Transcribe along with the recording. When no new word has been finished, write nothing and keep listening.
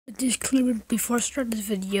Disclaimer: before starting this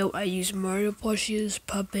video, I use Mario plushies,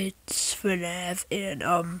 puppets, FNAF, and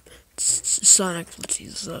Sonic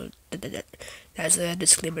plushies. So that's a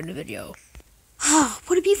disclaimer in the video.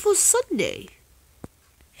 What a beautiful Sunday!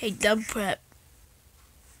 Hey, dumb prep.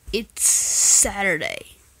 It's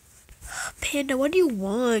Saturday. Panda, what do you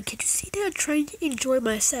want? Can you see that I'm trying to enjoy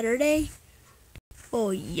my Saturday? Oh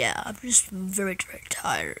yeah, I'm just very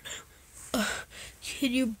tired.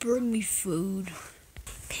 Can you bring me food?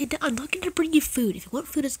 Panda, I'm not going to bring you food. If you want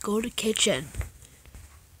food, just go to the kitchen.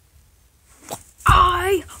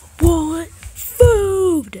 I want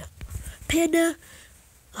food! Panda,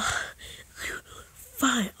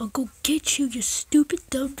 fine, I'll go get you your stupid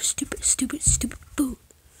food.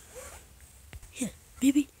 Yeah,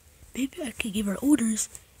 maybe I can give her orders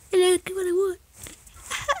and I can get what I want.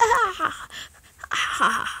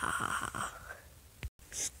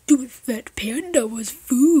 Stupid fat panda was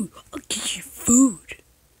food. I'll get you food.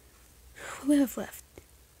 What do we have left?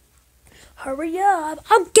 Hurry up!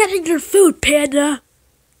 I'm getting your food, Panda!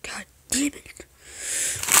 God damn it.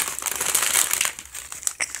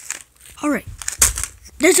 Alright.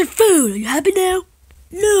 There's your food. Are you happy now?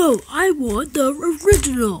 No, I want the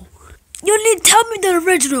original. You need to tell me the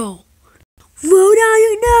original. Well, now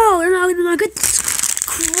you know. And I'm gonna get this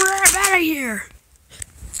crap out of here.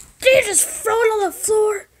 Did you just throw it on the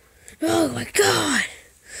floor? Oh my god.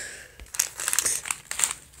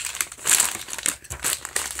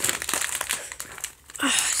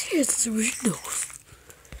 Here's the original.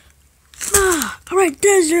 Alright,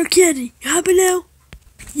 there's your candy. You happy now?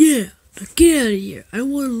 Yeah, now get out of here. I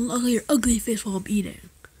don't want to look at your ugly face while I'm eating.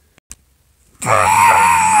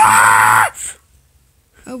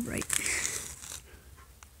 Alright.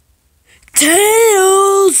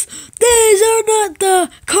 Tails! These are not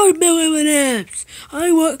the caramel M&Ms.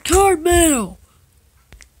 I want caramel.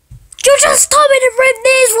 You just told me to bring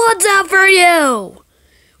these ones out for you.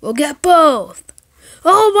 We'll get both.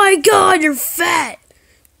 Oh my god, you're fat!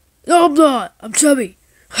 No, I'm not. I'm chubby.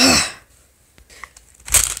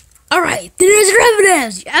 Alright, there's your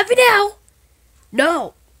evidence. You happy now?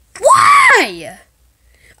 No. Why?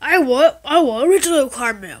 I want original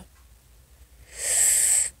caramel.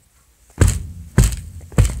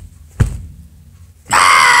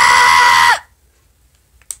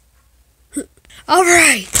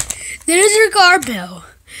 Alright, there's your caramel.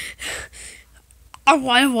 I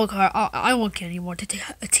want candy more.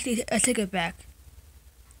 I take it back.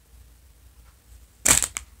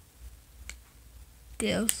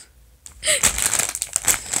 Deals.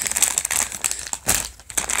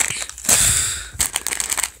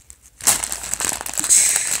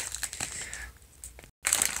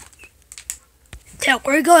 Tell,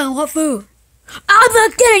 where you going? What food? I'm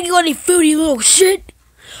not getting you any food, you little shit.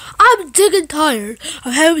 I'm sick and tired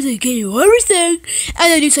of having to give you everything,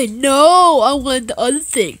 and then you say, no, I want the other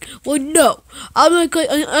thing. Well, no, I'm not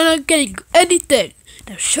getting anything.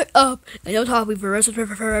 Now shut up, and don't talk to me for the rest of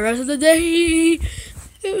the day.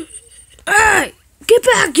 Hey, get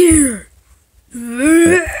back here.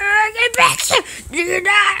 Get back here.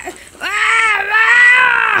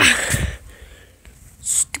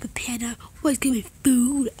 Stupid panda, always give me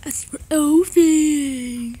food. Ask for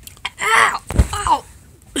everything. Ow, ow.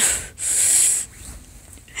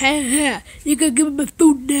 Hey, you gonna give me my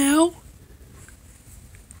food now?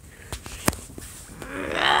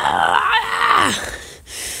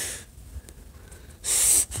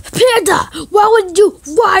 Panda,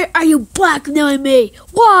 why are you blackmailing me?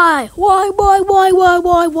 Why?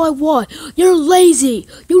 You're lazy.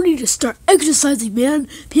 You need to start exercising, man.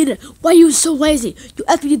 Panda, why are you so lazy? You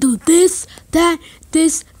ask me to do this, that.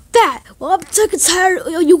 Well, I'm sick and tired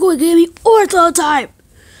of you going to give me orders all the time.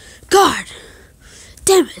 God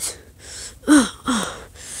damn it.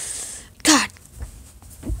 God.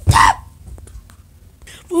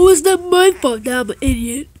 Well, it's not my fault now, I'm an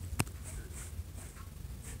idiot.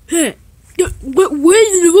 Hey, where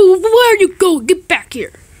are you going? Get back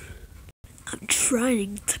here. I'm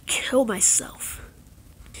trying to kill myself.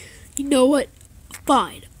 You know what?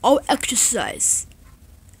 Fine, I'll exercise.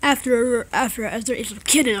 After I eat some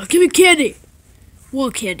candy, I'll give me candy.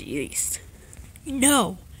 One candy at least.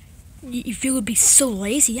 No. If you would be so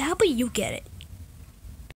lazy, how about you get it?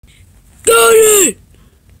 Got it!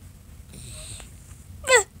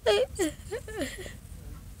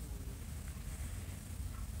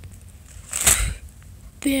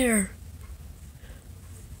 There.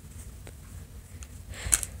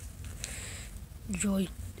 Enjoy.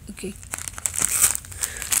 Okay.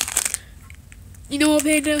 You know what,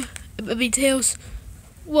 Panda? I mean, Tails.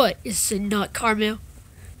 What? Is it not caramel?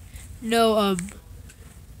 No,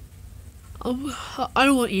 I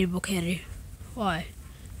don't want eatable candy. Why?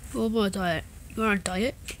 What about a diet? You want a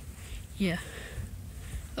diet? Yeah.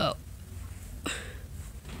 Oh.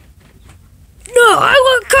 No, I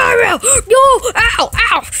want caramel! No! Ow!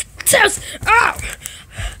 Ow! Says, ow!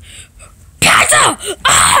 Panda!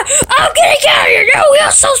 Ah! I'm getting out of here! No,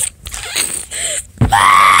 you're so...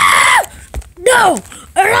 Ah! No!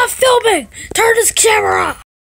 I'm not filming! Turn this camera off!